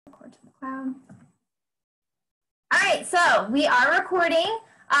Record to the cloud. All right, so we are recording.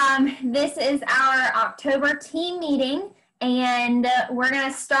 This is our October team meeting, and we're going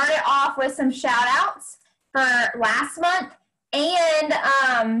to start it off with some shout outs for last month and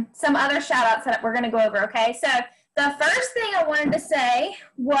some other shout outs that we're going to go over, okay? So the first thing I wanted to say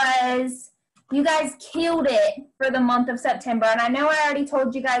was you guys killed it for the month of September, and I know I already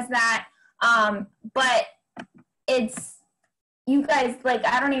told you guys that, but it's, you guys, like,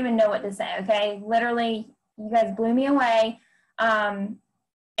 I don't even know what to say, okay? Literally, you guys blew me away, and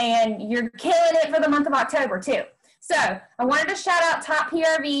you're killing it for the month of October, too. So I wanted to shout out top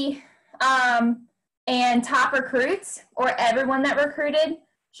PRV and top recruits, or everyone that recruited,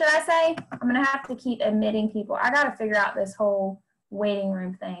 should I say? I'm going to have to keep admitting people. I got to figure out this whole waiting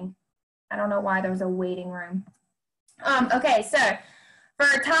room thing. I don't know why there was a waiting room. Okay, so for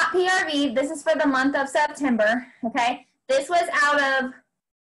top PRV, this is for the month of September, okay? This was out of,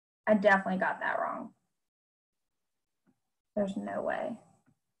 I definitely got that wrong. There's no way.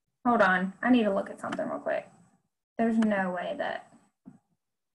 Hold on, I need to look at something real quick. There's no way that.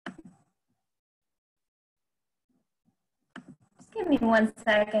 Just give me 1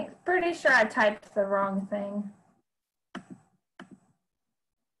 second. Pretty sure I typed the wrong thing.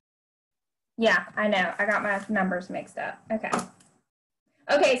 Yeah, I know, I got my numbers mixed up, okay.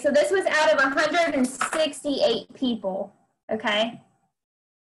 Okay, so this was out of 168 people, okay?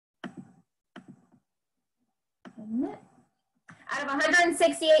 Out of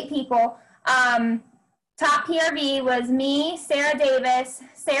 168 people, top PRV was me, Sarah Davis.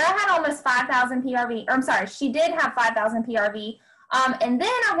 Sarah had almost 5,000 PRV, or I'm sorry, she did have 5,000 PRV. And then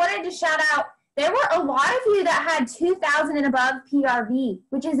I wanted to shout out, there were a lot of you that had 2,000 and above PRV,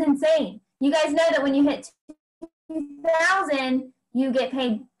 which is insane. You guys know that when you hit 2,000, you get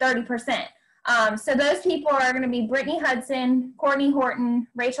paid 30%. So those people are going to be Brittany Hudson, Courtney Horton,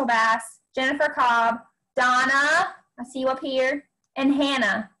 Rachel Bass, Jennifer Cobb, Donna, I see you up here, and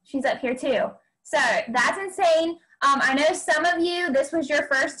Hannah. She's up here too. So that's insane. I know some of you, this was your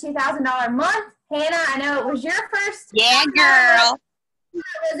first $2,000 month. Hannah, I know it was your first. Yeah, girl.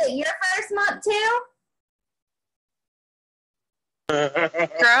 Was it your first month too?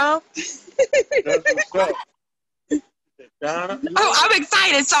 Girl. Oh, I'm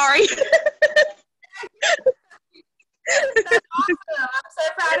excited. Sorry. That's awesome. I'm so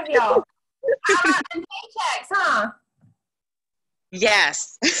proud of y'all. How about them paychecks, huh?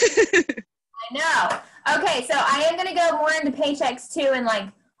 Yes. I know. Okay, so I am going to go more into paychecks too, and like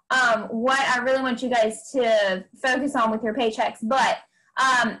what I really want you guys to focus on with your paychecks. But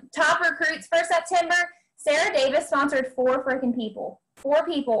top recruits for September, Sarah Davis sponsored 4 freaking people. 4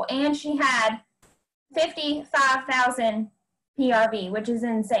 people, and she had 55,000 PRV, which is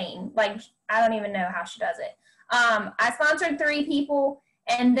insane. Like, I don't even know how she does it. I sponsored 3 people,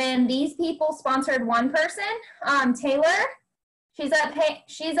 and then these people sponsored 1 person. Taylor, she's up here.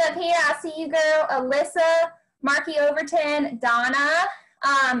 I see you, girl. Alyssa, Marky Overton, Donna,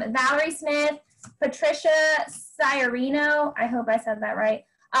 Valerie Smith, Patricia Ciarino, I hope I said that right,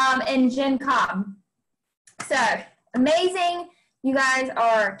 and Jen Cobb. So, amazing. You guys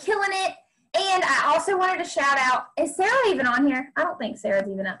are killing it. And I also wanted to shout out, is Sarah even on here? I don't think Sarah's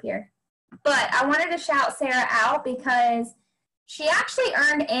even up here. But I wanted to shout Sarah out because she actually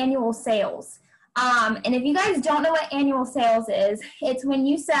earned annual sales. And if you guys don't know what annual sales is, it's when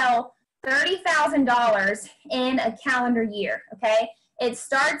you sell $30,000 in a calendar year, okay? It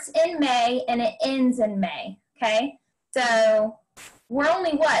starts in May and it ends in May, okay? So we're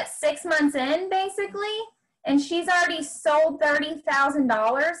only, what, 6 months in, basically? And she's already sold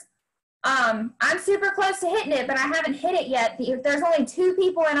 $30,000. I'm super close to hitting it, but I haven't hit it yet. There's only 2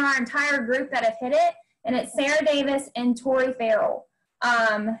 people in our entire group that have hit it, and it's Sarah Davis and Tori Farrell.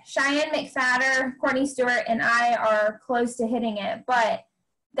 Cheyenne McFadder, Courtney Stewart, and I are close to hitting it, but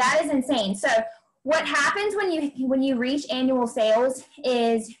that is insane. So what happens when you reach annual sales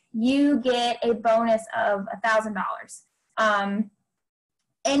is you get a bonus of $1,000.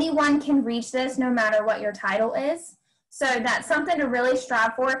 Anyone can reach this no matter what your title is. So that's something to really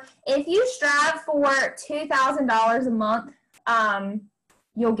strive for. If you strive for $2,000 a month,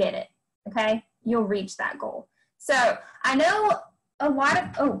 you'll get it, okay? You'll reach that goal. So I know a lot of,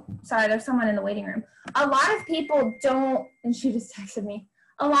 oh, sorry, there's someone in the waiting room. A lot of people don't, and she just texted me,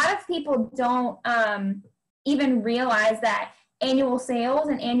 a lot of people don't even realize that annual sales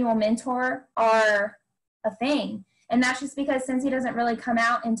and annual mentor are a thing. And that's just because since he doesn't really come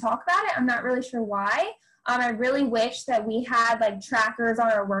out and talk about it, I'm not really sure why. I really wish that we had like trackers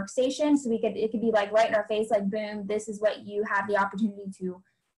on our workstation so it could be like right in our face, like boom, this is what you have the opportunity to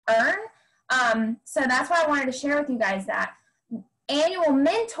earn. So that's why I wanted to share with you guys that Annual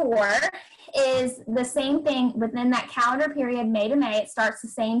mentor is the same thing within that calendar period, May to May. It starts the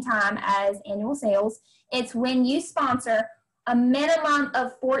same time as annual sales. It's when you sponsor a minimum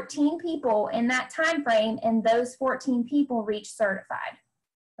of 14 people in that time frame, and those 14 people reach certified.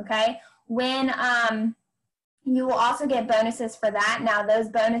 Okay, when you will also get bonuses for that. Now, those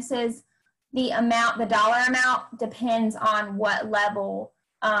bonuses, the dollar amount depends on what level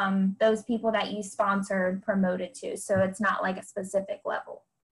those people that you sponsored promoted to. So it's not like a specific level.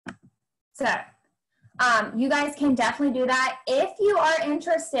 So you guys can definitely do that. If you are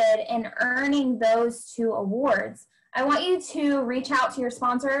interested in earning those 2 awards, I want you to reach out to your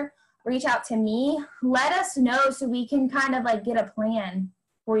sponsor, reach out to me, let us know so we can kind of like get a plan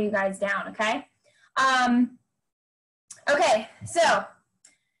for you guys down, okay? Okay, so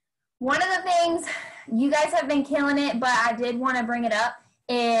one of the things, you guys have been killing it, but I did want to bring it up,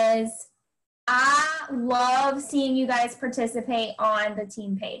 is I love seeing you guys participate on the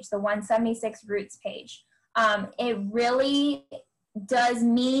team page, the 176 Roots page. It really does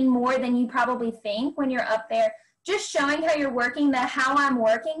mean more than you probably think when you're up there. Just showing how you're working, the how I'm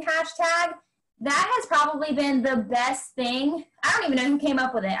working hashtag, that has probably been the best thing. I don't even know who came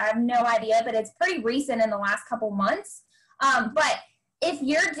up with it. I have no idea, but it's pretty recent in the last couple months. But if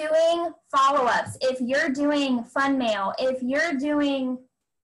you're doing follow-ups, if you're doing fun mail, if you're doing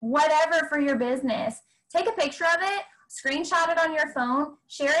whatever for your business, take a picture of it, screenshot it on your phone,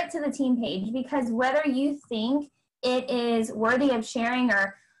 share it to the team page, because whether you think it is worthy of sharing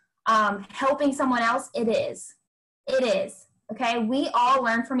or helping someone else, it is. It is. Okay, we all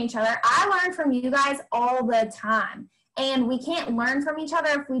learn from each other. I learn from you guys all the time, and we can't learn from each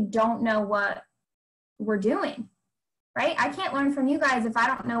other if we don't know what we're doing, right? I can't learn from you guys if I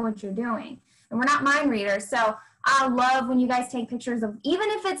don't know what you're doing, and we're not mind readers. So I love when you guys take pictures of, even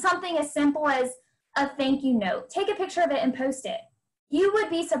if it's something as simple as a thank you note, take a picture of it and post it. You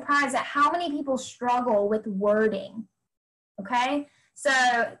would be surprised at how many people struggle with wording, okay? So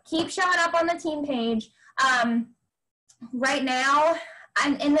keep showing up on the team page. Right now,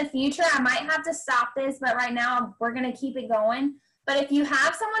 in the future, I might have to stop this, but right now we're going to keep it going. But if you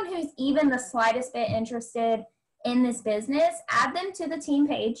have someone who's even the slightest bit interested in this business, add them to the team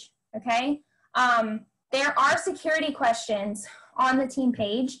page, okay? There are security questions on the team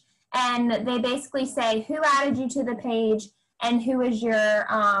page, and they basically say who added you to the page and who is your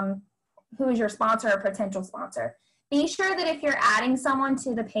sponsor or potential sponsor. Be sure that if you're adding someone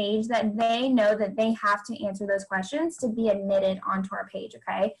to the page that they know that they have to answer those questions to be admitted onto our page,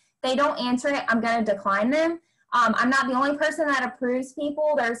 okay? If they don't answer it, I'm going to decline them. I'm not the only person that approves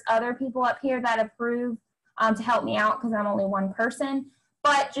people. There's other people up here that approve to help me out because I'm only one person.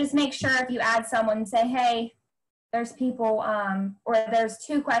 But just make sure if you add someone and say, hey, there's people, or there's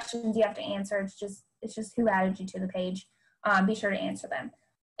 2 questions you have to answer. It's just who added you to the page. Be sure to answer them.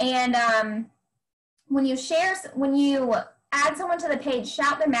 And when you add someone to the page,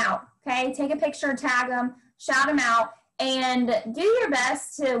 shout them out, okay? Take a picture, tag them, shout them out, and do your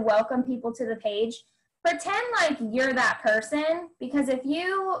best to welcome people to the page. Pretend like you're that person, because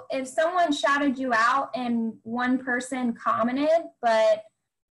if someone shouted you out and 1 person commented, but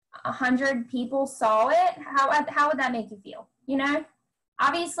 100 people saw it, how would that make you feel? You know,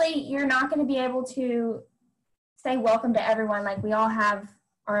 obviously you're not going to be able to say welcome to everyone. Like, we all have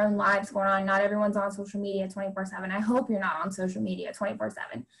our own lives going on. Not everyone's on social media 24/7. I hope you're not on social media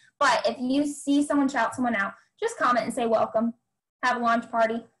 24/7. But if you see someone shout someone out, just comment and say welcome. Have a launch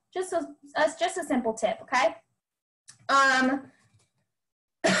party. Just a simple tip, okay? And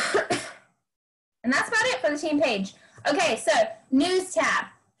that's about it for the team page. Okay, so news tab.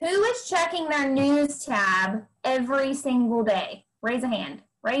 Who is checking their news tab every single day? Raise a hand.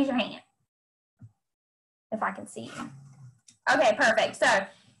 Raise your hand if I can see you. Okay, perfect. So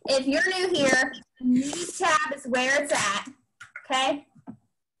if you're new here, news tab is where it's at, okay?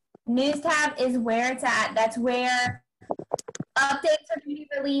 News tab is where it's at. That's where updates are going to be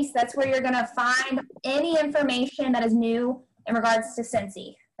released. That's where you're going to find any information that is new in regards to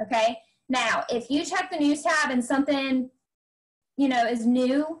Scentsy, okay? Now, if you check the news tab and something, you know, is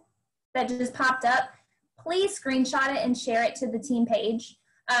new that just popped up, please screenshot it and share it to the team page.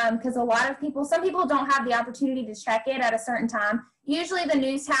 Because some people don't have the opportunity to check it at a certain time. Usually the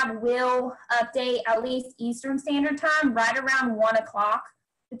news tab will update at least Eastern Standard Time right around 1 o'clock,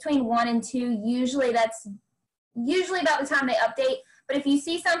 between 1 and 2. Usually that's about the time they update. But if you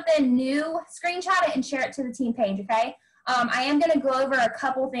see something new, screenshot it and share it to the team page, okay? I am going to go over a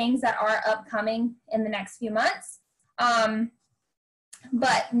couple things that are upcoming in the next few months.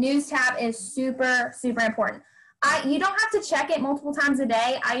 But news tab is super, super important. You don't have to check it multiple times a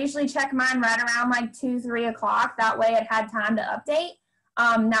day. I usually check mine right around like 2, 3 o'clock. That way it had time to update.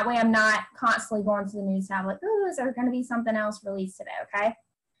 That way I'm not constantly going to the news tab like, ooh, is there going to be something else released today, okay?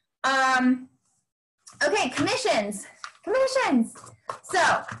 Okay, commissions.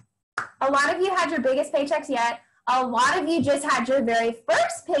 So a lot of you had your biggest paychecks yet. A lot of you just had your very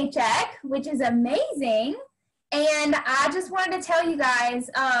first paycheck, which is amazing. And I just wanted to tell you guys,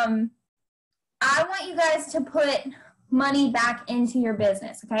 I want you guys to put money back into your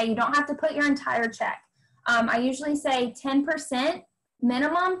business, okay? You don't have to put your entire check. I usually say 10%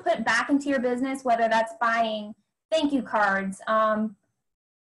 minimum put back into your business, whether that's buying thank you cards,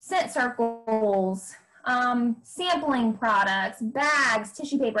 scent circles, sampling products, bags,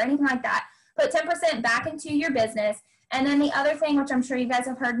 tissue paper, anything like that. Put 10% back into your business. And then the other thing, which I'm sure you guys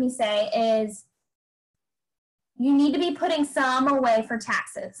have heard me say, is you need to be putting some away for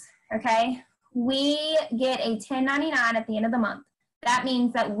taxes, okay? We get a 1099 at the end of the month. That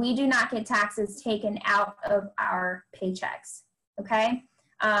means that we do not get taxes taken out of our paychecks, okay?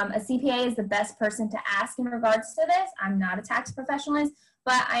 A CPA is the best person to ask in regards to this. I'm not a tax professional,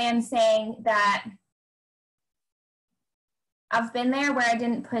 but I am saying that I've been there where I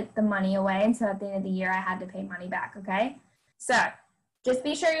didn't put the money away, and so at the end of the year, I had to pay money back, okay? So just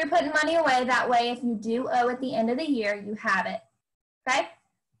be sure you're putting money away. That way, if you do owe at the end of the year, you have it, okay?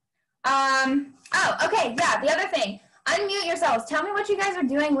 Oh, okay, yeah, the other thing. Unmute yourselves. Tell me what you guys are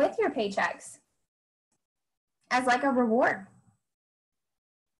doing with your paychecks as like a reward.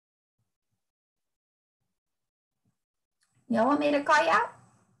 Y'all want me to call you out?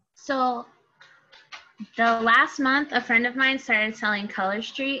 So the last month, a friend of mine started selling Color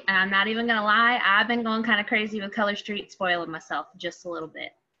Street, and I'm not even going to lie, I've been going kind of crazy with Color Street, spoiling myself just a little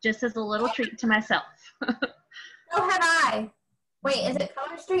bit, just as a little treat to myself. So have I. Wait, is it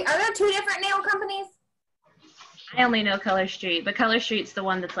Color Street? Are there 2 different nail companies? I only know Color Street, but Color Street's the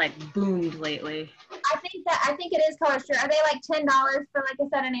one that's like boomed lately. I think it is Color Street. Are they like $10 for like a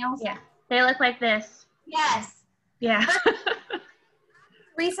set of nails? Yeah. They look like this. Yes. Yeah.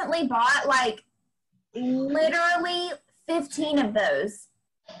 Recently bought like literally 15 of those.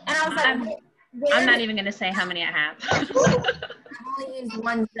 And I was like, I'm not even going to say how many I have. I've only used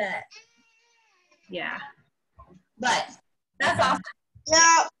one set. Yeah. But that's awesome.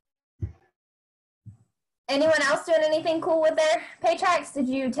 Yeah. Anyone else doing anything cool with their paychecks? Did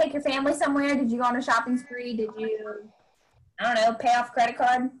you take your family somewhere? Did you go on a shopping spree? Did you, I don't know, pay off a credit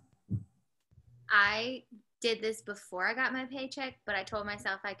card? I did this before I got my paycheck, but I told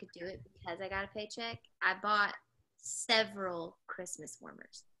myself I could do it because I got a paycheck. I bought several Christmas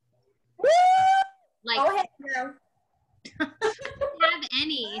warmers. Woo! Like, go ahead, girl. I didn't have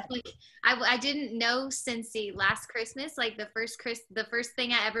any. Like, I didn't know Scentsy last Christmas. Like the first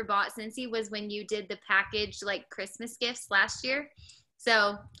thing I ever bought Scentsy was when you did the packaged like Christmas gifts last year.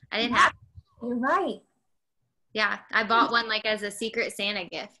 So I didn't have. You're right. Yeah, I bought one like as a secret Santa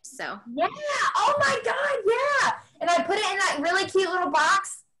gift. So yeah. Oh my God. Yeah. And I put it in that really cute little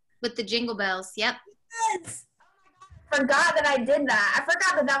box with the jingle bells. Yep. Yes. Forgot that I did that. I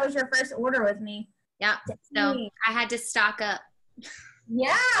forgot that was your first order with me. Yeah. So I had to stock up.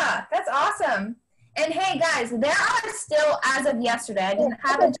 Yeah, that's awesome. And hey guys, there are still, as of yesterday, I didn't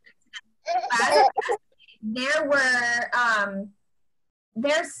have a there were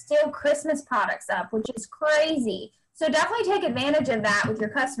there's still Christmas products up, which is crazy. So definitely take advantage of that with your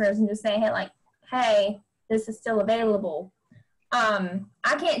customers and just say, hey, this is still available. I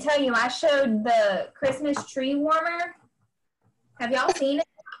can't tell you, I showed the Christmas tree warmer. Have y'all seen it?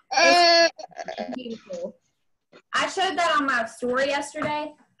 It's beautiful. I showed that on my story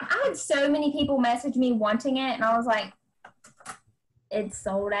yesterday. I had so many people message me wanting it, and I was like, it's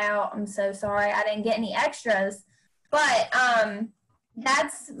sold out. I'm so sorry. I didn't get any extras. But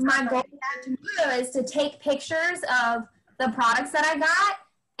that's my goal tomorrow, is to take pictures of the products that I got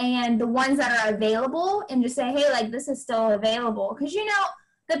and the ones that are available and just say, hey, like, this is still available. Because, you know,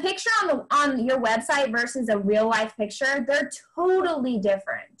 the picture on your website versus a real life picture, they're totally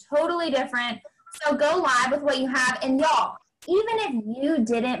different. Totally different. So go live with what you have. And y'all, even if you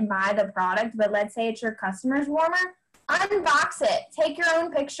didn't buy the product, but let's say it's your customer's warmer, unbox it. Take your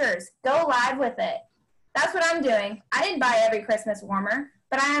own pictures. Go live with it. That's what I'm doing. I didn't buy every Christmas warmer,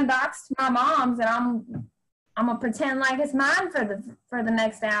 but I unboxed my mom's, and I'm gonna pretend like it's mine for the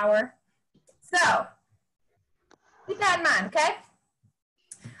next hour. So keep that in mind, okay?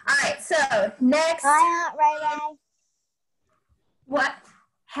 All right. So next. Hi, Aunt Ray. What?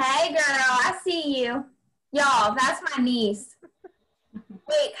 Hey, girl, I see you. Y'all, that's my niece.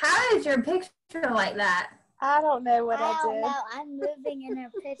 Wait, how is your picture like that? I don't know what I don't did. know. I'm moving in her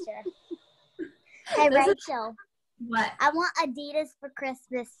picture. Hey, Rachel. What? I want Adidas for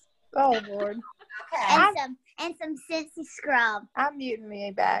Christmas. Oh, Lord. Okay. And some Scentsy scrub. I'm muting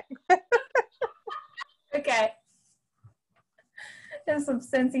me back. Okay. There's some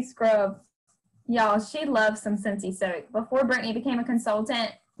Scentsy scrub. Y'all, she loves some Scentsy soak. Before Brittany became a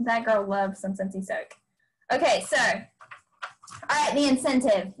consultant, that girl loved some Scentsy soak. Okay, so, all right, the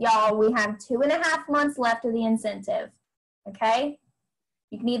incentive. Y'all, we have 2.5 months left of the incentive. Okay?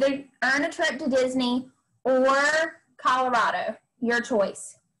 You can either earn a trip to Disney or Colorado. Your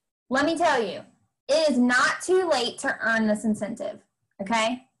choice. Let me tell you, it is not too late to earn this incentive.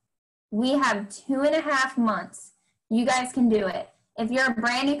 Okay? We have 2.5 months. You guys can do it. If you're a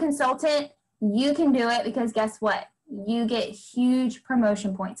brand new consultant, you can do it because guess what? You get huge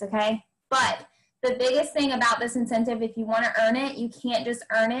promotion points, okay? But the biggest thing about this incentive, if you want to earn it, you can't just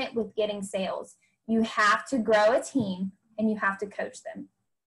earn it with getting sales. You have to grow a team and you have to coach them,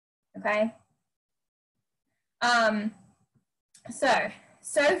 okay? So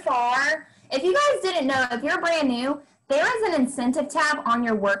far, if you guys didn't know, if you're brand new, there is an incentive tab on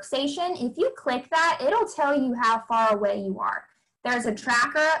your workstation. If you click that, it'll tell you how far away you are. There's a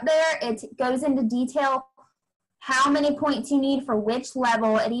tracker up there. It goes into detail how many points you need for which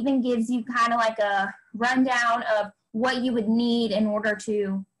level. It even gives you kind of like a rundown of what you would need in order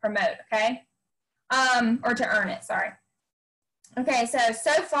to promote, okay? Or to earn it, sorry. Okay,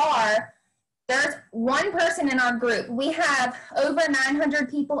 so far, there's one person in our group. We have over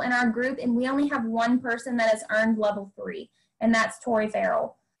 900 people in our group, and we only have one person that has earned level 3, and that's Tori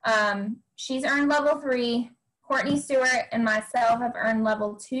Farrell. She's earned level 3. Courtney Stewart and myself have earned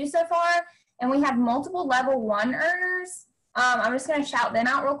level 2 so far, and we have multiple level 1 earners. I'm just going to shout them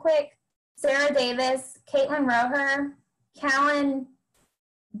out real quick. Sarah Davis, Caitlin Roher, Callan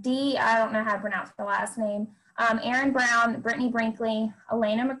D, I don't know how to pronounce the last name, Aaron Brown, Brittany Brinkley,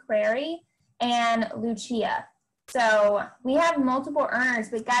 Elena McCrary, and Lucia. So we have multiple earners,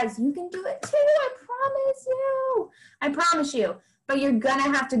 but guys, you can do it too. I promise you. But you're going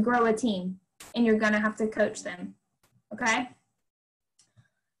to have to grow a team, and you're going to have to coach them, okay?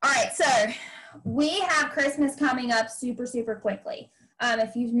 All right, so we have Christmas coming up super, super quickly.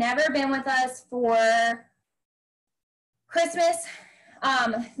 If you've never been with us for Christmas,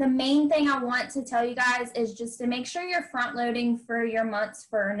 the main thing I want to tell you guys is just to make sure you're front loading for your months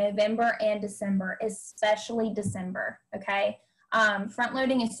for November and December, especially December, okay? Front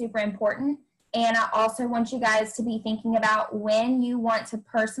loading is super important. And I also want you guys to be thinking about when you want to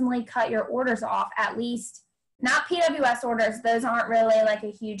personally cut your orders off, at least not PWS orders. Those aren't really like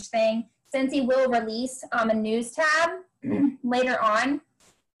a huge thing. Scentsy will release a news tab later on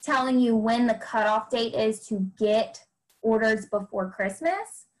telling you when the cutoff date is to get orders before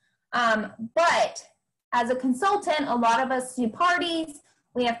Christmas. But as a consultant, a lot of us do parties.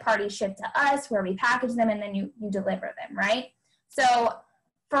 We have parties shipped to us where we package them and then you deliver them, right? So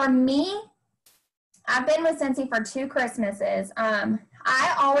for me, I've been with Scentsy for 2 Christmases.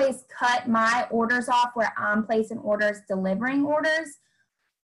 I always cut my orders off where I'm placing orders, delivering orders.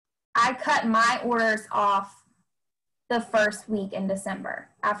 I cut my orders off the first week in December.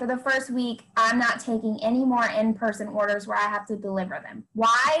 After the first week, I'm not taking any more in-person orders where I have to deliver them.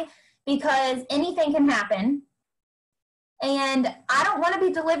 Why? Because anything can happen. And I don't want to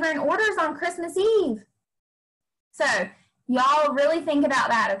be delivering orders on Christmas Eve. So y'all really think about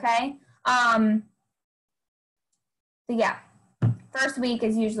that, okay? So yeah, first week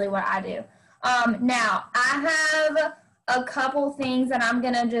is usually what I do. Now, I have a couple things that I'm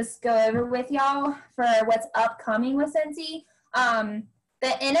going to just go over with y'all for what's upcoming with Scentsy. The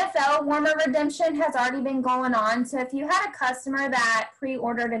NFL warmer redemption has already been going on. So if you had a customer that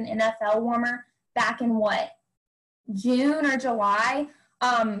pre-ordered an NFL warmer back in what, June or July,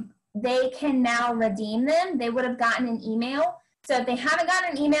 they can now redeem them. They would have gotten an email. So if they haven't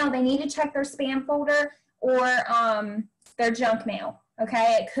gotten an email, they need to check their spam folder or their junk mail,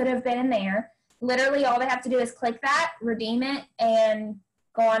 okay? It could have been in there. Literally, all they have to do is click that, redeem it, and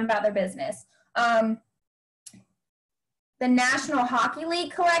go on about their business. The National Hockey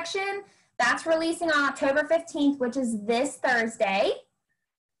League collection, that's releasing on October 15th, which is this Thursday.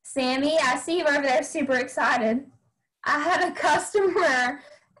 Sammy, I see you over there super excited. I had a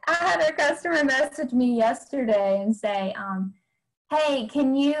customer message me yesterday and say, hey,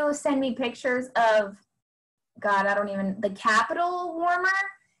 can you send me pictures of, God, the Capitol warmer?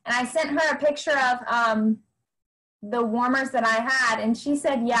 And I sent her a picture of the warmers that I had, and she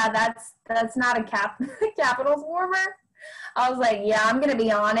said, yeah, that's not a Capitals warmer. I was like, yeah, I'm going to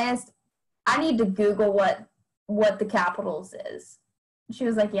be honest. I need to Google what the Capitals is. She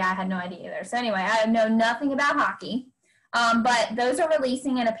was like, yeah, I had no idea either. So anyway, I know nothing about hockey. But those are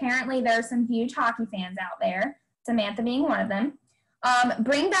releasing, and apparently there's some huge hockey fans out there. Samantha being one of them.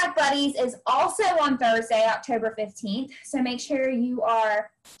 Bring Back Buddies is also on Thursday, October 15th. So make sure you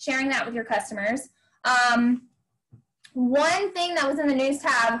are sharing that with your customers. One thing that was in the news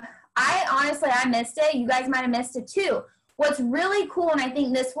tab, I missed it. You guys might have missed it too. What's really cool, and I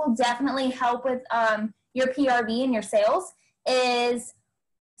think this will definitely help with your PRV and your sales, is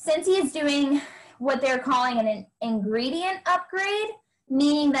Scentsy is doing what they're calling an ingredient upgrade,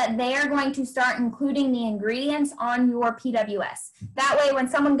 meaning that they are going to start including the ingredients on your PWS. That way, when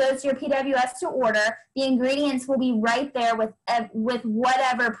someone goes to your PWS to order, the ingredients will be right there with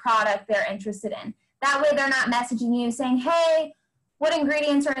whatever product they're interested in. That way, they're not messaging you saying, hey, what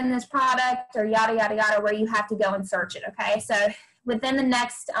ingredients are in this product, or yada, yada, yada, where you have to go and search it, okay? So within the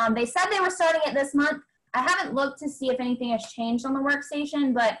next, they said they were starting it this month. I haven't looked to see if anything has changed on the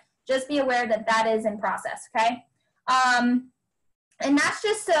workstation, but just be aware that that is in process, okay? And that's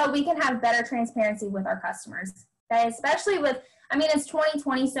just so we can have better transparency with our customers, okay? Especially with, I mean, it's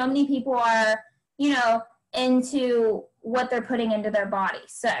 2020, so many people are, you know, into what they're putting into their body.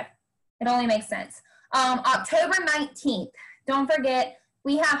 So it only makes sense. October 19th, don't forget,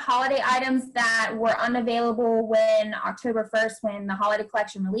 we have holiday items that were unavailable when October 1st, when the holiday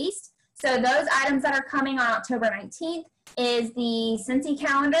collection released. So those items that are coming on October 19th is the Scentsy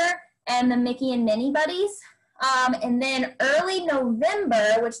calendar and the Mickey and Minnie Buddies. And then early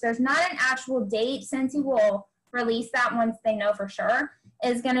November, which there's not an actual date, Scentsy will release that once they know for sure,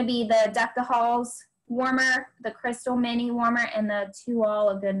 is going to be the Deck the Halls warmer, the Crystal Mini warmer, and the To All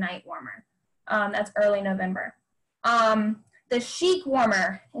a Good Night warmer. That's early November. The Chic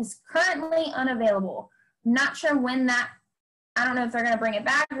warmer is currently unavailable. Not sure when that, I don't know if they're going to bring it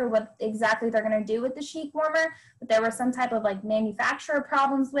back or what exactly they're going to do with the Chic warmer, but there were some type of like manufacturer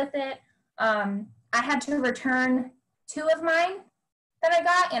problems with it. I had to return 2 of mine that I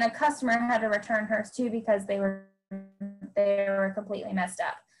got, and a customer had to return hers too because they were completely messed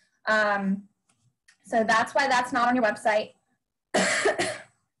up. So that's why that's not on your website.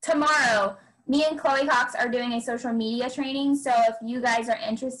 Tomorrow, me and Chloe Cox are doing a social media training. So if you guys are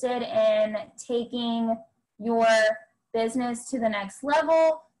interested in taking your business to the next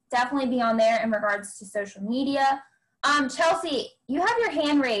level, definitely be on there in regards to social media. Chelsea, you have your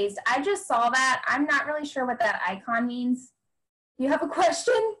hand raised. I just saw that. I'm not really sure what that icon means. Do you have a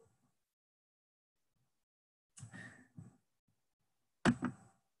question?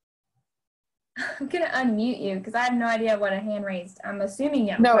 I'm gonna unmute you because I have no idea what a hand raised. I'm assuming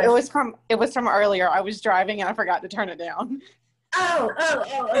you have No, a question. it was from earlier. I was driving and I forgot to turn it down. Oh,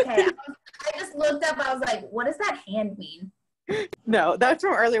 okay. I just looked up. I was like, what does that hand mean? No, that's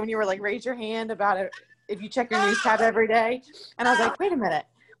from earlier when you were like, raise your hand about it if you check your news tab every day. And I was like, wait a minute.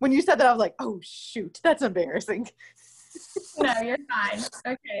 When you said that, I was like, oh, shoot, that's embarrassing. No, you're fine.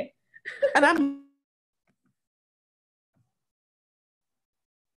 Okay. And I'm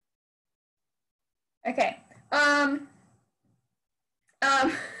Okay.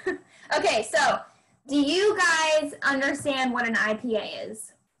 Okay, so do you guys understand what an IPA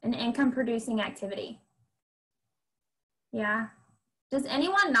is? An income producing activity? Yeah. Does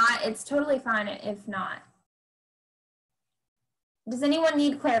anyone not? It's totally fine if not. Does anyone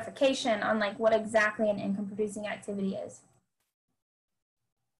need clarification on like what exactly an income producing activity is?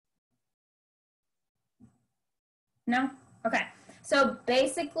 No? Okay. So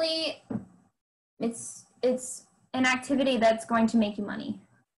basically, it's an activity that's going to make you money.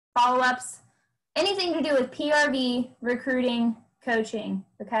 Follow-ups, anything to do with PRV, recruiting, coaching,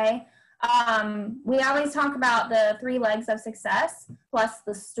 okay? We always talk about the 3 legs of success plus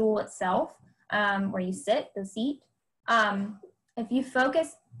the stool itself, where you sit, the seat. If you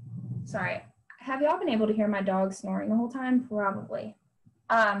focus, sorry, have y'all been able to hear my dog snoring the whole time? Probably.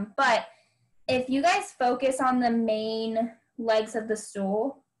 But if you guys focus on the main legs of the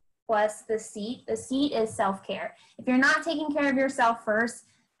stool plus the seat is self-care. If you're not taking care of yourself first,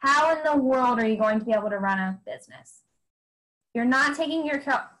 how in the world are you going to be able to run a business? If you're not taking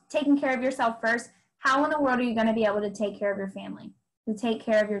care of yourself first, how in the world are you going to be able to take care of your family, to take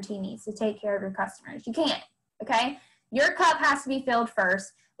care of your teammates, to take care of your customers? You can't, okay? Your cup has to be filled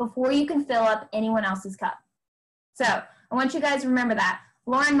first before you can fill up anyone else's cup. So I want you guys to remember that.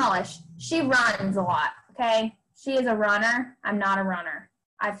 Lauren Mullish, she runs a lot, okay? She is a runner. I'm not a runner.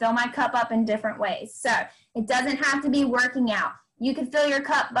 I fill my cup up in different ways. So it doesn't have to be working out. You can fill your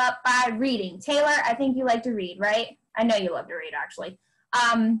cup up by reading. Taylor, I think you like to read, right? I know you love to read, actually.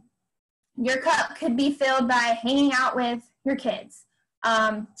 Your cup could be filled by hanging out with your kids,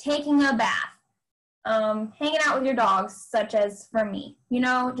 taking a bath, hanging out with your dogs, such as for me. You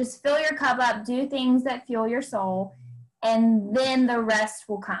know, just fill your cup up, do things that fuel your soul, and then the rest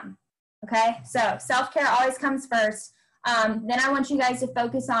will come. Okay, so self-care always comes first. Then I want you guys to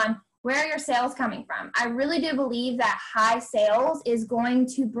focus on where are your sales coming from. I really do believe that high sales is going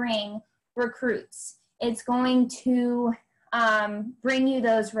to bring recruits. It's going to bring you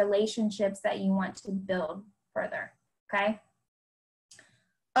those relationships that you want to build further, okay?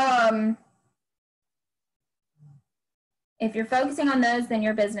 If you're focusing on those, then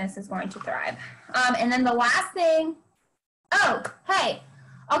your business is going to thrive. And then the last thing,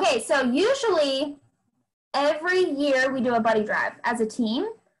 okay, so usually every year we do a buddy drive as a team.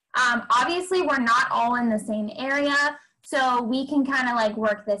 Obviously, we're not all in the same area, so we can kind of like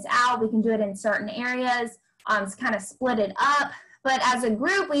work this out. We can do it in certain areas, kind of split it up. But as a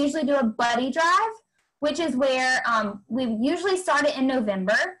group, we usually do a buddy drive, which is where we usually start it in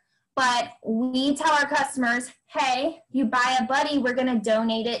November. But we tell our customers, hey, you buy a buddy, we're going to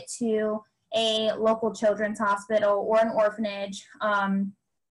donate it to a local children's hospital or an orphanage.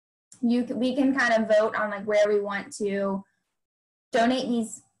 We can kind of vote on like where we want to donate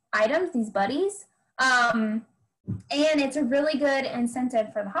these items, these buddies. And it's a really good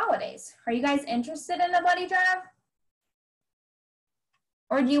incentive for the holidays. Are you guys interested in a buddy drive?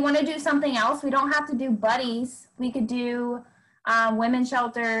 Or do you want to do something else? We don't have to do buddies. We could do women's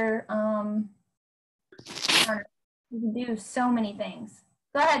shelter. We could do so many things.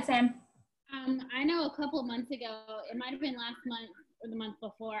 Go ahead, Sam. I know a couple of months ago, it might have been last month or the month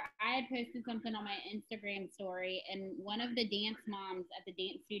before, I had posted something on my Instagram story, and one of the dance moms at the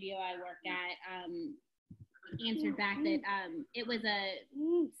dance studio I worked at answered back that it was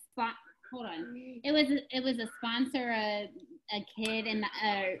a sponsor a kid and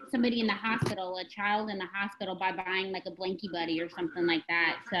somebody in the hospital, a child in the hospital, by buying like a blankie buddy or something like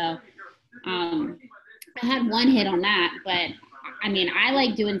that. So I had one hit on that, but I mean, I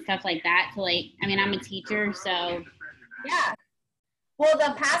like doing stuff like that to I'm a teacher, so. Yeah. Well,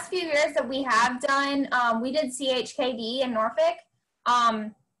 the past few years that we have done, we did CHKD in Norfolk.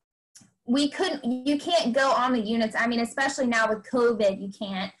 You can't go on the units. I mean, especially now with COVID, you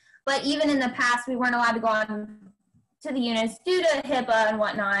can't. But even in the past, we weren't allowed to go on to the units due to HIPAA and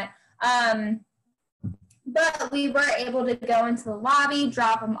whatnot. But we were able to go into the lobby,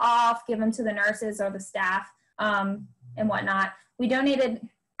 drop them off, give them to the nurses or the staff and whatnot. We donated,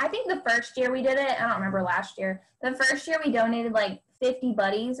 I think the first year we did it, I don't remember last year. The first year we donated like 50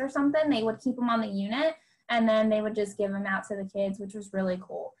 buddies or something. They would keep them on the unit, and then they would just give them out to the kids, which was really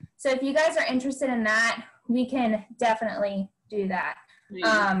cool. So if you guys are interested in that, we can definitely do that. If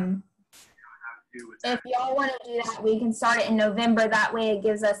y'all want to do that, we can start it in November. That way it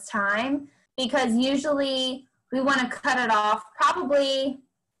gives us time, because usually we want to cut it off probably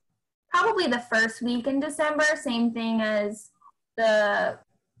the first week in December, same thing as the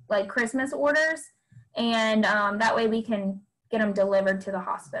like Christmas orders. And that way we can get them delivered to the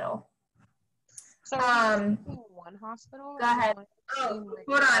hospital. So one hospital? Go ahead. Oh,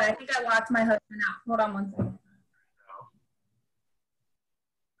 hold on. I think I locked my husband out. Hold on one second.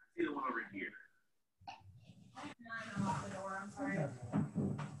 I see the one over here.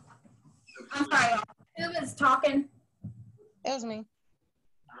 I'm sorry. Who was talking? It was me.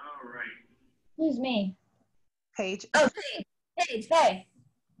 All right. Who's me? Paige. Oh, Paige. Hey.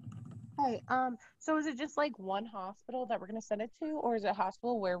 Hey, so is it just like one hospital that we're going to send it to, or is it a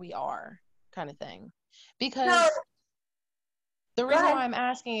hospital where we are kind of thing? Because the reason why I'm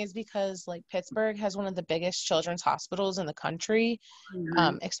asking is because like Pittsburgh has one of the biggest children's hospitals in the country,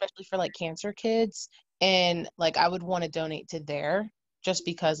 especially for like cancer kids. And like, I would want to donate to there just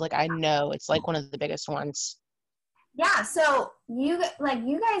because like, I know it's like one of the biggest ones. Yeah. So you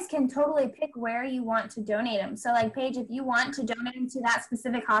guys can totally pick where you want to donate them. So like Paige, if you want to donate them to that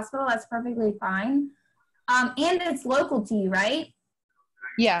specific hospital, that's perfectly fine. And it's local to you, right?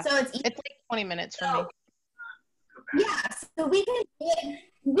 Yeah. So it's like 20 minutes from me. Yeah. So we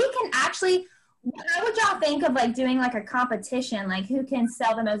can actually, how would y'all think of like doing like a competition, like who can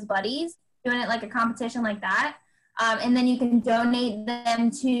sell the most buddies, doing it like a competition like that. And then you can donate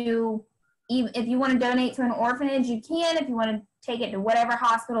them to, if you want to donate to an orphanage, you can. If you want to take it to whatever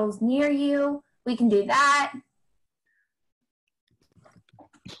hospital is near you, we can do that.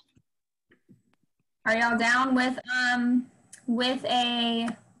 Are y'all down with a?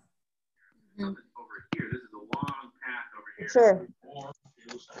 Over here. This is a long path over here. Sure.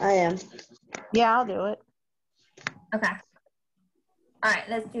 I am. Yeah, I'll do it. Okay. All right,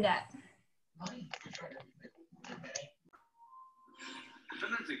 let's do that.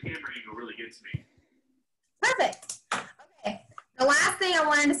 Sometimes the camera angle really gets me. Perfect. Okay. The last thing I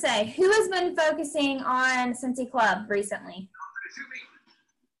wanted to say, who has been focusing on Cincy Club recently?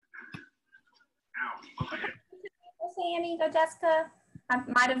 Ow. Okay. Go Sammy, go Jessica. I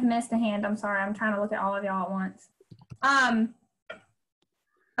might have missed a hand. I'm sorry. I'm trying to look at all of y'all at once.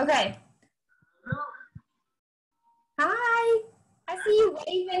 Okay. Hi. I see you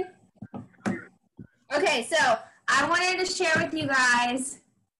waving. Okay, so I wanted to share with you guys.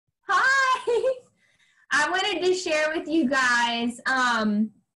 Hi. I wanted to share with you guys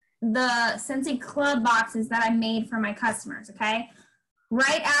the Scentsy Club boxes that I made for my customers, okay?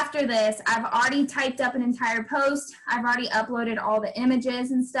 Right after this, I've already typed up an entire post. I've already uploaded all the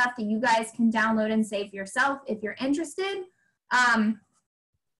images and stuff that you guys can download and save yourself if you're interested.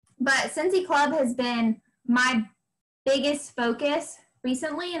 But Scentsy Club has been my biggest focus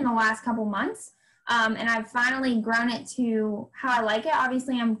recently in the last couple months. And I've finally grown it to how I like it.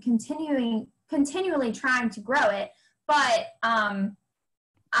 Obviously, I'm continually trying to grow it, but I'm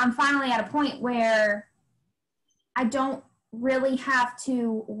finally at a point where I don't really have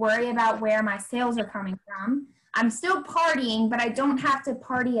to worry about where my sales are coming from. I'm still partying, but I don't have to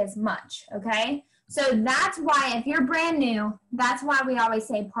party as much, okay? So that's why, if you're brand new, that's why we always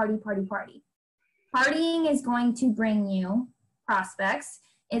say party, party, party. Partying is going to bring you prospects.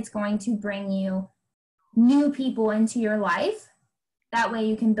 It's going to bring you new people into your life. That way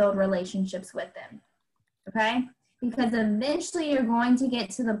you can build relationships with them, okay? Because eventually you're going to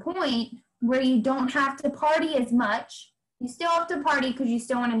get to the point where you don't have to party as much. You still have to party because you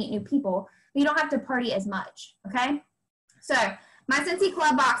still want to meet new people, but you don't have to party as much, okay? So my Scentsy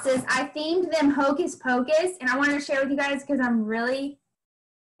Club boxes, I themed them Hocus Pocus, and I wanted to share with you guys because I'm really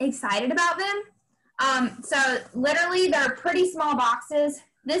excited about them. So literally they're pretty small boxes.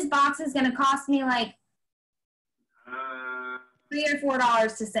 This box is going to cost me like $3 or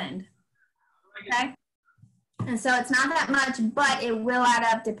 $4 to send, okay? And so it's not that much, but it will add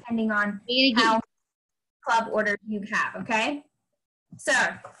up depending on how club orders you have, okay? So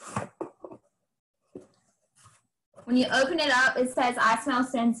when you open it up, it says I smell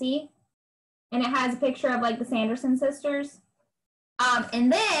Scentsy, and it has a picture of like the Sanderson sisters.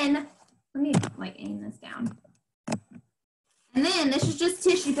 And then let me like aim this down. And then this is just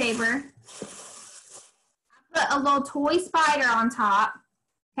tissue paper. I put a little toy spider on top,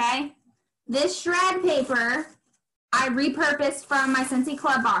 okay? This shred paper I repurposed from my Scentsy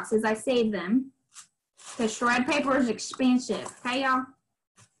Club boxes. I saved them because shred paper is expensive, okay, y'all?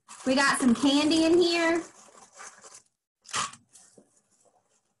 We got some candy in here.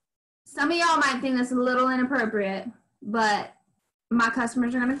 Some of y'all might think this is a little inappropriate, but my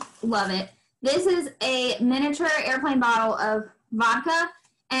customers are gonna love it. This is a miniature airplane bottle of vodka,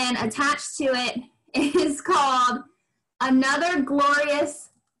 and attached to it is called Another Glorious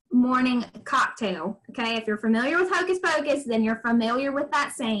Morning Cocktail. Okay, if you're familiar with Hocus Pocus, then you're familiar with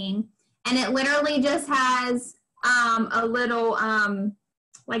that saying. And it literally just has a little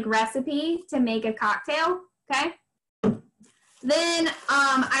like recipe to make a cocktail, okay? Then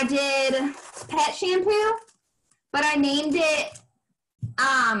I did pet shampoo, but I named it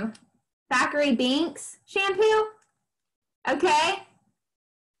Thackeray Binks shampoo, okay?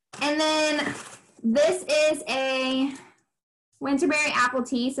 And then this is a Winterberry Apple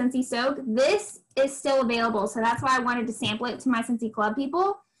Tea Scentsy Soak. This is still available, so that's why I wanted to sample it to my Scentsy Club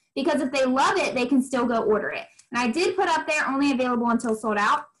people, because if they love it, they can still go order it. And I did put up there only available until sold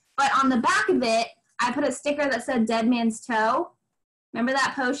out, but on the back of it, I put a sticker that said Dead Man's Toe. Remember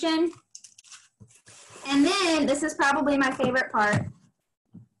that potion? And then this is probably my favorite part.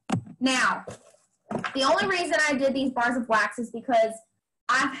 Now, the only reason I did these bars of wax is because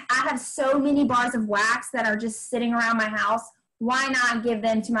I have so many bars of wax that are just sitting around my house. Why not give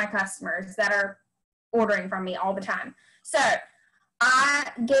them to my customers that are ordering from me all the time? So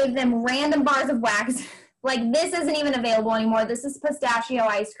I gave them random bars of wax. Like this isn't even available anymore. This is pistachio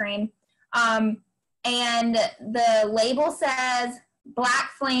ice cream. And the label says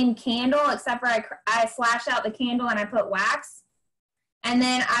Black Flame Candle, except for I slashed out the candle and I put wax. And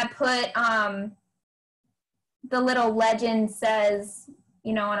then I put the little legend says,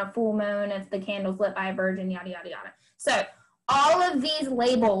 you know, on a full moon, if the candle's lit by a virgin, yada, yada, yada. So all of these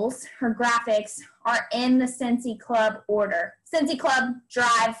labels or graphics are in the Scentsy Club order, Scentsy Club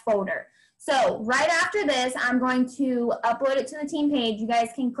Drive folder. So right after this, I'm going to upload it to the team page. You guys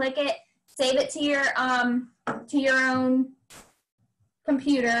can click it, save it to your own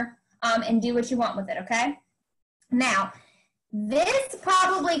computer, and do what you want with it, okay? Now, this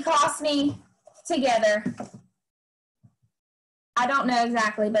probably cost me together, I don't know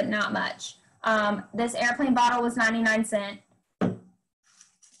exactly, but not much. This airplane bottle was 99 cents.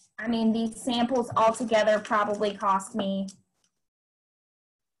 I mean, these samples altogether probably cost me,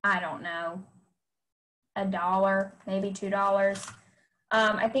 I don't know, $1, maybe $2.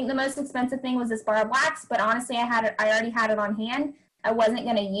 I think the most expensive thing was this bar of wax, but honestly, I already had it on hand. I wasn't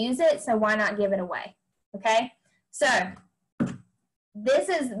going to use it, so why not give it away? Okay? So this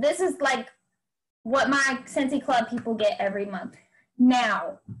is like what my Scentsy Club people get every month.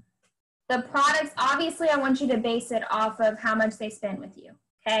 Now, the products, obviously I want you to base it off of how much they spend with you,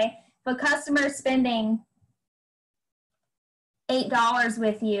 okay? If a customer is spending $8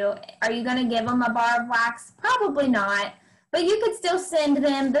 with you, are you gonna give them a bar of wax? Probably not, but you could still send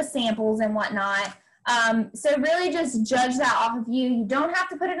them the samples and whatnot. So really just judge that off of you. You don't have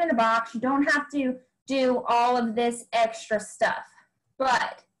to put it in a box. You don't have to do all of this extra stuff,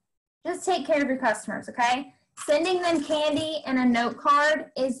 but just take care of your customers, okay? Sending them candy and a note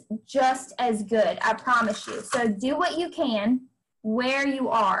card is just as good, I promise you. So do what you can where you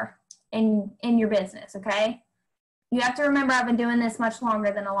are in your business, okay? You have to remember I've been doing this much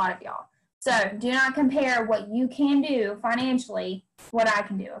longer than a lot of y'all. So do not compare what you can do financially, what I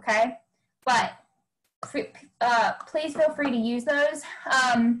can do, okay? But please feel free to use those.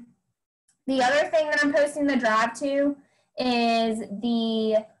 The other thing that I'm posting the drive to is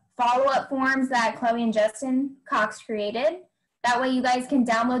the follow-up forms that Chloe and Justin Cox created. That way you guys can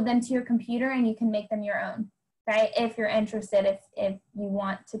download them to your computer and you can make them your own, okay? If you're interested, if you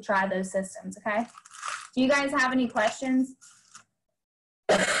want to try those systems, okay? Do you guys have any questions?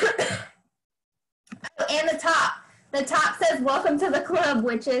 And the top says, welcome to the club,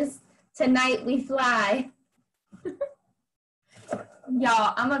 which is tonight we fly.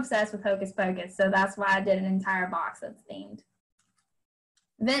 Y'all, I'm obsessed with Hocus Pocus, so that's why I did an entire box that's themed.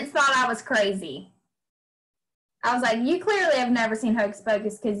 Vince thought I was crazy. I was like, you clearly have never seen Hocus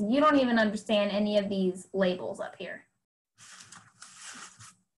Pocus because you don't even understand any of these labels up here.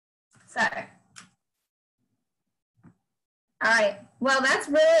 So, all right. Well, that's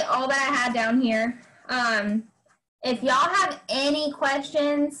really all that I had down here. If y'all have any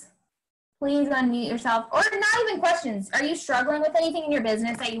questions, please unmute yourself. Or not even questions. Are you struggling with anything in your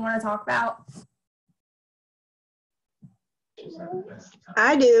business that you want to talk about?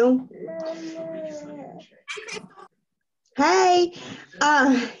 I do. Hey,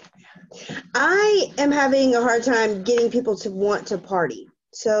 I am having a hard time getting people to want to party.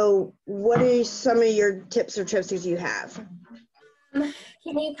 So what are some of your tips or tricks you have?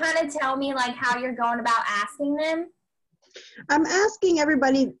 Can you kind of tell me like how you're going about asking them? I'm asking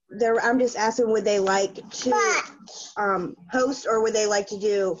everybody there. I'm just asking, would they like to host, or would they like to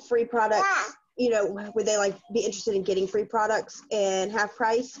do free products? You know, would they like be interested in getting free products and half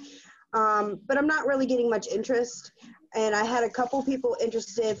price? But I'm not really getting much interest. And I had a couple people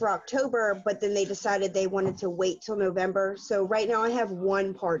interested for October, but then they decided they wanted to wait till November. So right now I have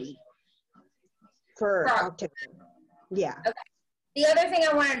one party for October. Yeah. Okay. The other thing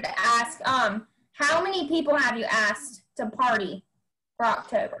I wanted to ask, how many people have you asked to party for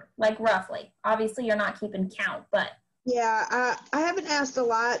October? Like roughly. Obviously you're not keeping count, but. Yeah, I haven't asked a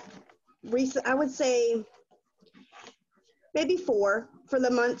lot. I would say maybe 4 for the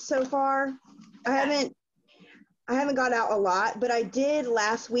month so far. I haven't got out a lot, but I did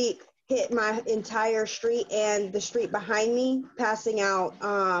last week hit my entire street and the street behind me, passing out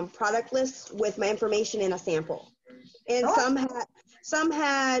product lists with my information and a sample. And some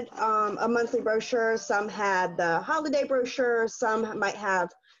had a monthly brochure, some had the holiday brochure, some might have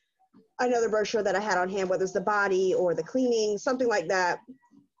another brochure that I had on hand, whether it's the body or the cleaning, something like that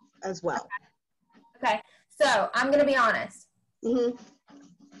as well. Okay, so I'm going to be honest. Mm-hmm.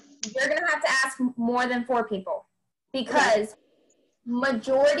 You're going to have to ask more than 4 people because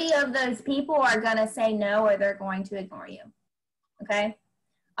majority of those people are going to say no or they're going to ignore you. Okay?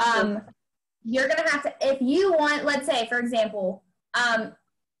 You're going to have to, if you want, let's say, for example, 10%,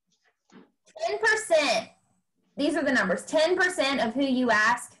 these are the numbers, 10% of who you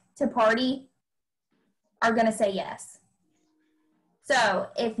ask to party are going to say yes. So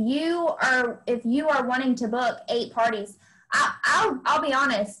if you are wanting to book 8 parties, I'll be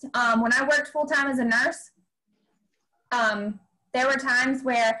honest. When I worked full time as a nurse, there were times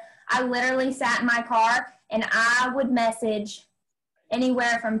where I literally sat in my car and I would message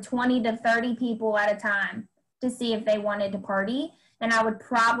anywhere from 20 to 30 people at a time to see if they wanted to party. And I would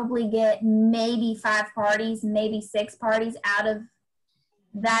probably get maybe 5 parties, maybe 6 parties out of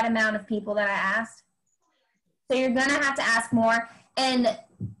that amount of people that I asked. So you're gonna have to ask more. And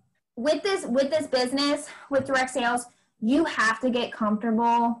with this business, with direct sales, you have to get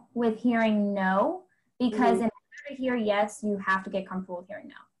comfortable with hearing no, because in order to hear yes, you have to get comfortable with hearing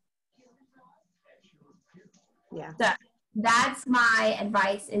no. Yeah. So that's my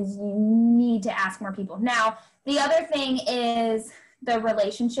advice, is you need to ask more people. Now, the other thing is the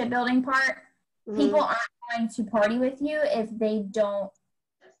relationship building part. People aren't going to party with you if they don't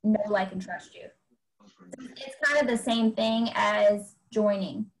know, like, and trust you. It's kind of the same thing as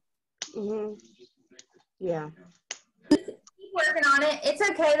joining. Mm-hmm. Yeah. Keep working on it. It's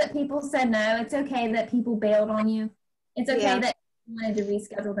okay that people said no. It's okay that people bailed on you. It's okay that you wanted to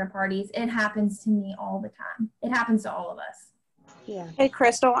reschedule their parties. It happens to me all the time. It happens to all of us. Yeah. Hey,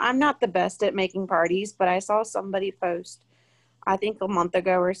 Crystal, I'm not the best at making parties, but I saw somebody post, I think a month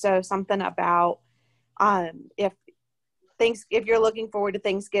ago or so, something about if you're looking forward to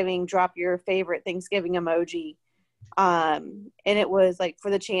Thanksgiving, drop your favorite Thanksgiving emoji. And it was like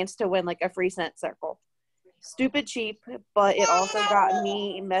for the chance to win like a free scent circle. Stupid cheap, but it also got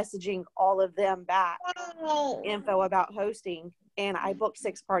me messaging all of them back info about hosting, and I booked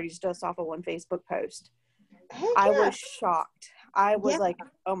 6 parties just off of one Facebook post. Heck I yeah. was shocked. I was like,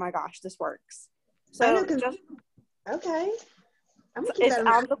 oh my gosh, this works. So I know, okay. It's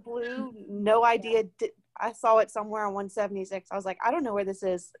out of the blue, no idea. I saw it somewhere on 176. I was like, I don't know where this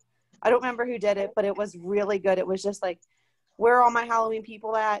is. I don't remember who did it, but it was really good. It was just like, where are all my Halloween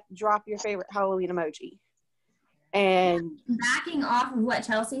people at? Drop your favorite Halloween emoji. And backing off of what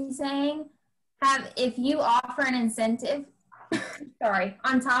Chelsea's saying, if you offer an incentive,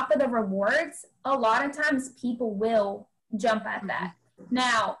 on top of the rewards, a lot of times people will jump at that.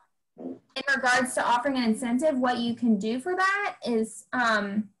 Now, in regards to offering an incentive, what you can do for that is,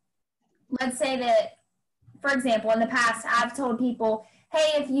 let's say that, for example, in the past, I've told people,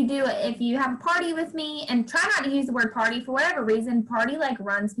 hey, if you have a party with me, and try not to use the word party for whatever reason, party like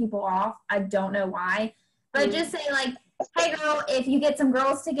runs people off. I don't know why, but just say like, hey girl, if you get some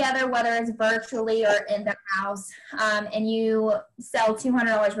girls together, whether it's virtually or in their house, and you sell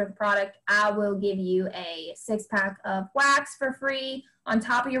 $200 worth of product, I will give you a 6-pack of wax for free on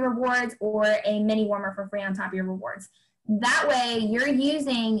top of your rewards, or a mini warmer for free on top of your rewards. That way you're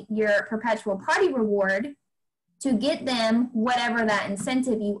using your perpetual party reward to get them whatever that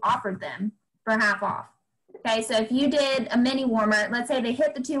incentive you offered them for half off. Okay, so if you did a mini warmer, let's say they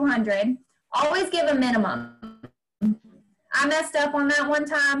hit the 200, always give a minimum. I messed up on that one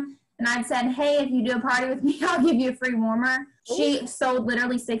time, and I said, hey, if you do a party with me, I'll give you a free warmer. She sold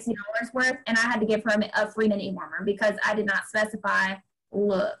literally $60 worth, and I had to give her a free mini warmer because I did not specify,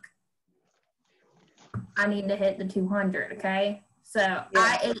 look, I need to hit the 200, okay? So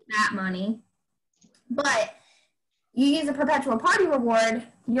I ate that money. But you use a perpetual party reward,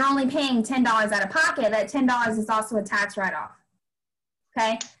 you're only paying $10 out of pocket. That $10 is also a tax write-off,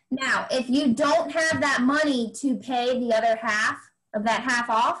 okay? Now, if you don't have that money to pay the other half of that half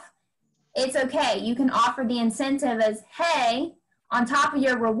off, it's okay. You can offer the incentive as, hey, on top of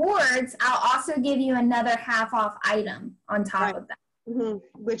your rewards, I'll also give you another half off item on top of that. Mm-hmm.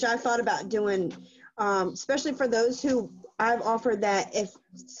 Which I thought about doing, especially for those who I've offered that if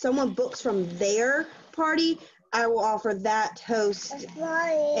someone books from their party, I will offer that host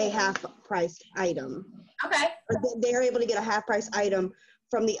a half price item. Okay. Or they're able to get a half price item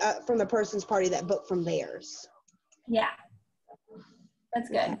from the person's party that booked from theirs. Yeah, that's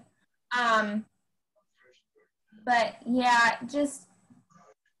good. But yeah, just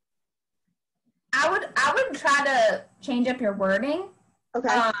I would try to change up your wording.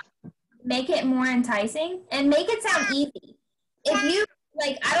 Okay. Make it more enticing and make it sound easy. If you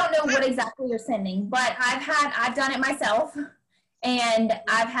like, I don't know what exactly you're sending, but I've done it myself, and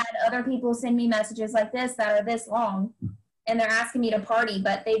I've had other people send me messages like this that are this long, and they're asking me to party,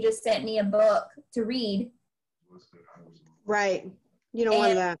 but they just sent me a book to read. Right. You don't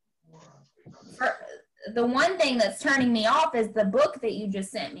want that. The one thing that's turning me off is the book that you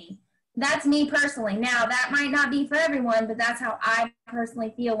just sent me. That's me personally. Now, that might not be for everyone, but that's how I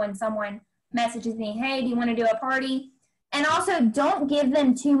personally feel when someone messages me, hey, do you want to do a party? And also, don't give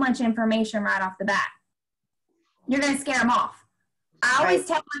them too much information right off the bat. You're going to scare them off. I always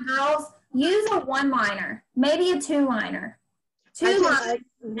tell my girls, use a one-liner, maybe a two-liner.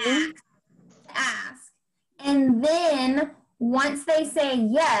 Ask. And then once they say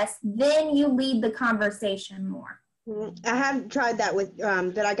yes, then you lead the conversation more. I have tried that with,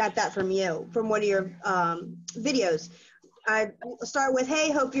 that I got that from you, from one of your videos. I start with,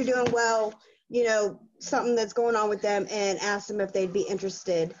 hey, hope you're doing well, you know, something that's going on with them, and ask them if they'd be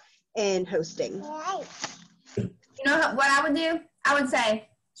interested in hosting. You know what I would do? I would say,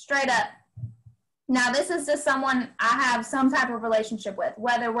 straight up, now this is just someone I have some type of relationship with,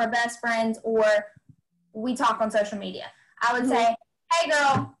 whether we're best friends or we talk on social media. I would say, hey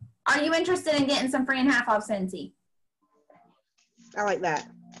girl, are you interested in getting some free and half off Scentsy? I like that.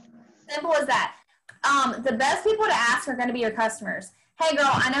 Simple as that. The best people to ask are going to be your customers. Hey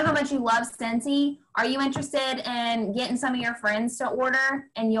girl, I know how much you love Scentsy. Are you interested in getting some of your friends to order,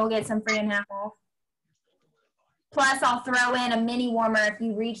 and you'll get some free and half off? Plus, I'll throw in a mini warmer if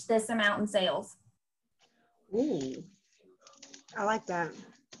you reach this amount in sales. Ooh, I like that.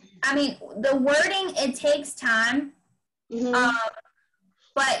 I mean, the wording, it takes time,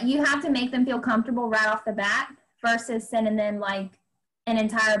 but you have to make them feel comfortable right off the bat versus sending them like an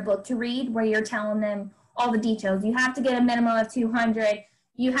entire book to read where you're telling them all the details. You have to get a minimum of 200.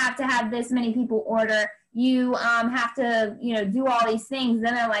 You have to have this many people order. You have to, do all these things.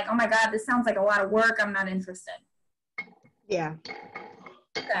 Then they're like, oh my God, this sounds like a lot of work. I'm not interested. Yeah.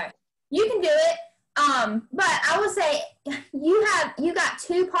 Okay. You can do it. But I would say you got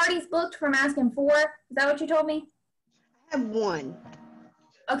 2 parties booked from asking 4. Is that what you told me? I have 1.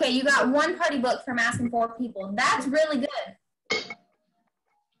 Okay, you got 1 party booked from asking 4 people. That's really good.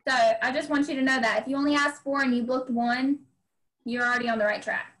 So I just want you to know that if you only asked 4 and you booked 1, you're already on the right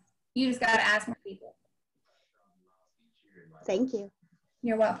track. You just got to ask more people. Thank you.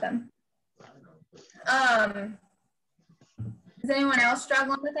 You're welcome. Is anyone else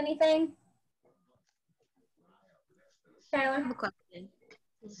struggling with anything? Taylor? I have a question.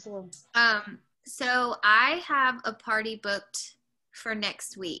 So I have a party booked for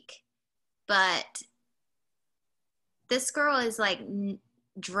next week, but this girl is like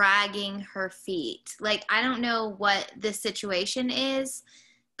dragging her feet. Like, I don't know what the situation is,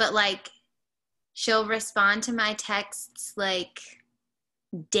 but like she'll respond to my texts like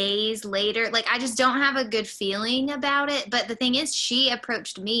days later. Like, I just don't have a good feeling about it. But the thing is, she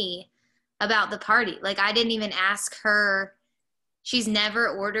approached me about the party. Like, I didn't even ask her. She's never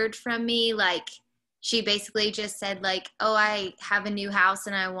ordered from me. Like, she basically just said like, oh, I have a new house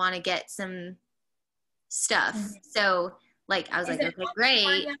and I want to get some stuff. So like, I was like, okay,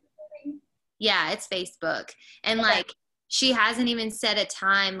 great. Yeah, it's Facebook. And like, she hasn't even set a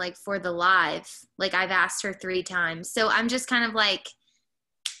time like for the live. Like, I've asked her 3 times. So I'm just kind of like,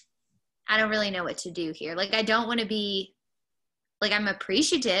 I don't really know what to do here. Like, I don't want to be like, I'm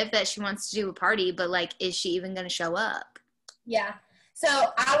appreciative that she wants to do a party, but like, is she even going to show up? Yeah. So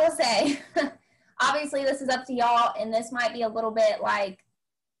I will say, obviously this is up to y'all, and this might be a little bit like,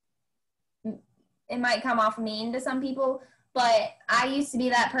 it might come off mean to some people, but I used to be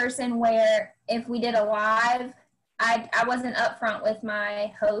that person where if we did a live, I wasn't upfront with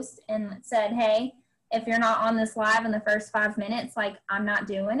my host and said, hey, if you're not on this live in the first 5 minutes, like, I'm not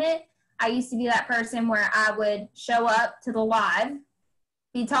doing it. I used to be that person where I would show up to the live,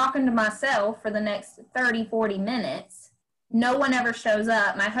 be talking to myself for the next 30, 40 minutes. No one ever shows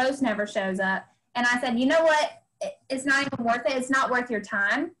up. My host never shows up. And I said, you know what? It's not even worth it. It's not worth your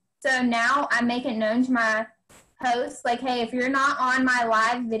time. So now I make it known to my host, like, hey, if you're not on my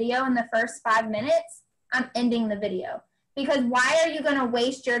live video in the first 5 minutes, I'm ending the video. Because why are you going to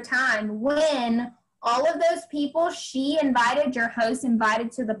waste your time when all of those people she invited, your host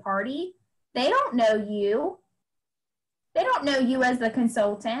invited to the party, they don't know you. They don't know you as the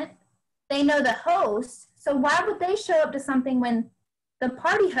consultant. They know the host. So why would they show up to something when the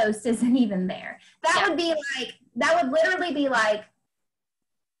party host isn't even there? That would be like, that would literally be like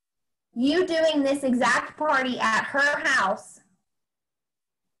you doing this exact party at her house,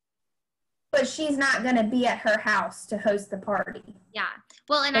 but she's not going to be at her house to host the party. Yeah.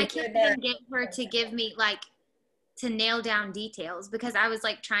 Well, and Like, I can't you're there. even get her to give me like, to nail down details, because I was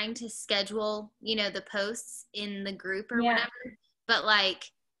like trying to schedule, the posts in the group or whatever. But like,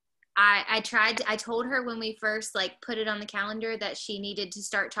 I told her when we first like put it on the calendar that she needed to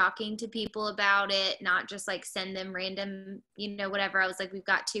start talking to people about it, not just like send them random, whatever. I was like, we've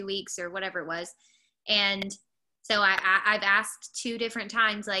got 2 weeks or whatever it was. And so I've asked 2 different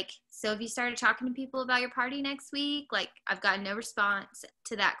times, like, so have you started talking to people about your party next week? Like, I've gotten no response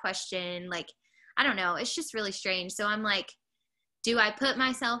to that question. Like, I don't know. It's just really strange. So I'm like, do I put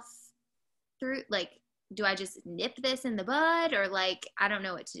myself through, like, do I just nip this in the bud, or like, I don't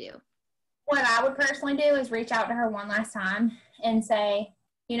know what to do. What I would personally do is reach out to her one last time and say,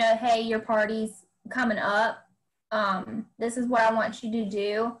 hey, your party's coming up. This is what I want you to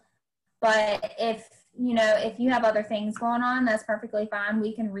do. But if you have other things going on, that's perfectly fine.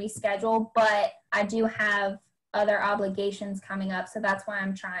 We can reschedule, but I do have other obligations coming up. So that's why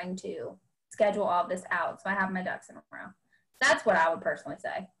I'm trying to schedule all this out. So I have my ducks in a row. That's what I would personally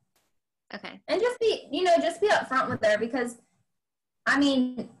say. Okay. And just be upfront with her, because I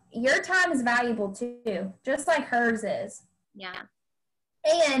mean, your time is valuable too, just like hers is. Yeah.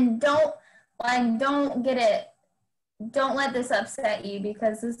 And don't let this upset you,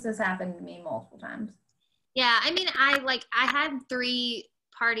 because this has happened to me multiple times. Yeah. I mean, I had 3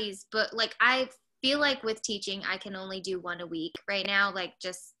 parties, but like, I feel like with teaching, I can only do 1 a week right now. Like,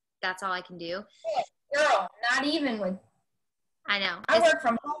 just, that's all I can do. Girl, not even with, I know. I work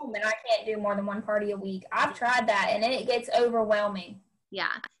from home and I can't do more than 1 party a week. I've tried that and it gets overwhelming.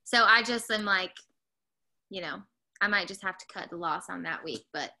 Yeah. So I just am like, you know, I might just have to cut the loss on that week,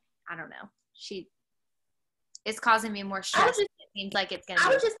 but I don't know. It's causing me more stress. It seems like it's going to I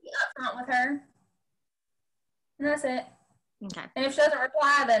would just be upfront with her. And that's it. Okay. And if she doesn't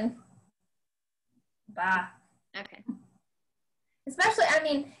reply, then bye. Okay. Especially, I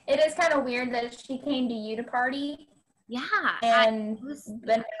mean, it is kind of weird that she came to you to party. Yeah. And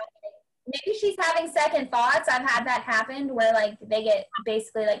then maybe she's having second thoughts. I've had that happen where, like, they get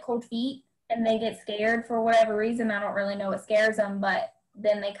basically, like, cold feet and they get scared for whatever reason. I don't really know what scares them, but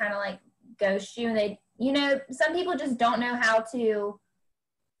then they kind of, like, ghost you. And they, you know, some people just don't know how to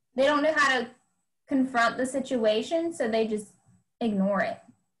confront the situation, so they just ignore it.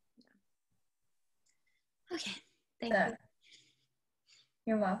 Okay. Thank you.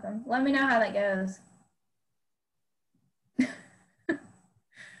 You're welcome. Let me know how that goes.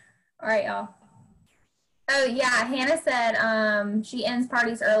 All right, y'all. Oh, yeah, Hannah said she ends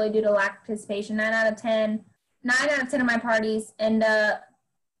parties early due to lack of participation. 9 out of 10 of my parties end up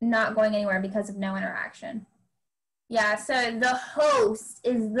not going anywhere because of no interaction. Yeah, so the host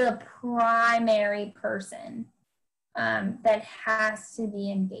is the primary person that has to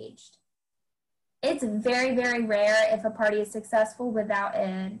be engaged. It's very, very rare if a party is successful without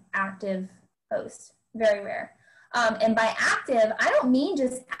an active host. Very rare. And by active, I don't mean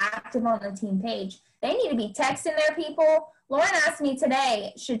just active on the team page. They need to be texting their people. Lauren asked me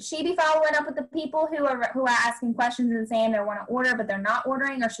today, should she be following up with the people who are asking questions and saying they want to order, but they're not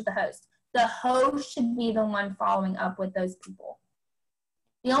ordering, or should the host? The host should be the one following up with those people.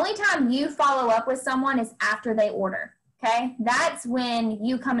 The only time you follow up with someone is after they order, okay? That's when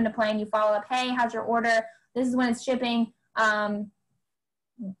you come into play and you follow up, hey, how's your order? This is when it's shipping. Then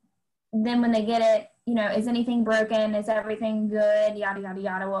when they get it, you know, is anything broken? Is everything good? Yada, yada,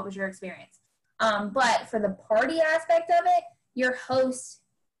 yada. What was your experience? But for the party aspect of it, your host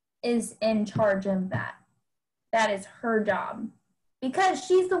is in charge of that. That is her job. Because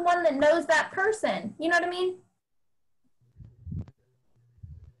she's the one that knows that person. You know what I mean?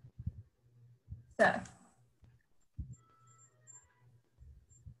 So.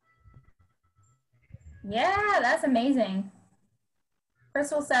 Yeah, that's amazing.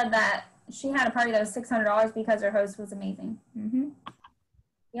 Crystal said that she had a party that was $600 because her host was amazing. Mm-hmm.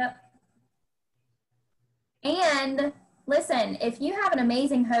 Yep. And listen, if you have an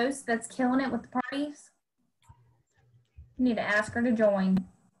amazing host that's killing it with the parties, you need to ask her to join.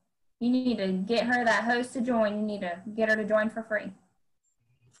 You need to get her, that host, to join. You need to get her to join for free.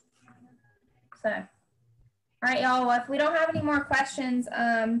 So, all right, y'all. Well, if we don't have any more questions,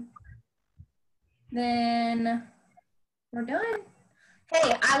 then we're done.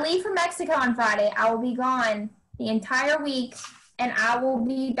 Hey, I leave for Mexico on Friday. I will be gone the entire week, and I will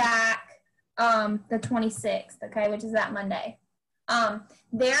be back the 26th, okay, which is that Monday.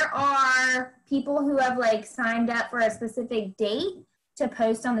 There are people who have, like, signed up for a specific date to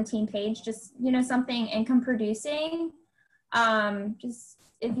post on the team page, just, you know, something income producing. Just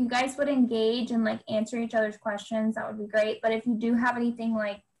if you guys would engage and, like, answer each other's questions, that would be great. But if you do have anything,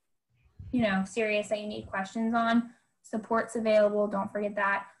 like, you know, serious that you need questions on, support's available. Don't forget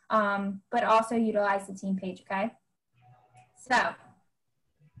that. But also utilize the team page, okay? So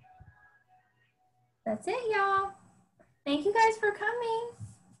that's it, y'all. Thank you guys for coming.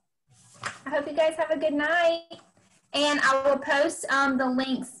 I hope you guys have a good night. And I will post the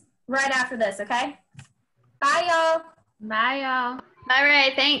links right after this, okay? Bye, y'all. Bye, y'all. Bye,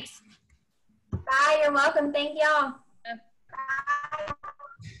 Ray. Thanks. Bye. You're welcome. Thank y'all.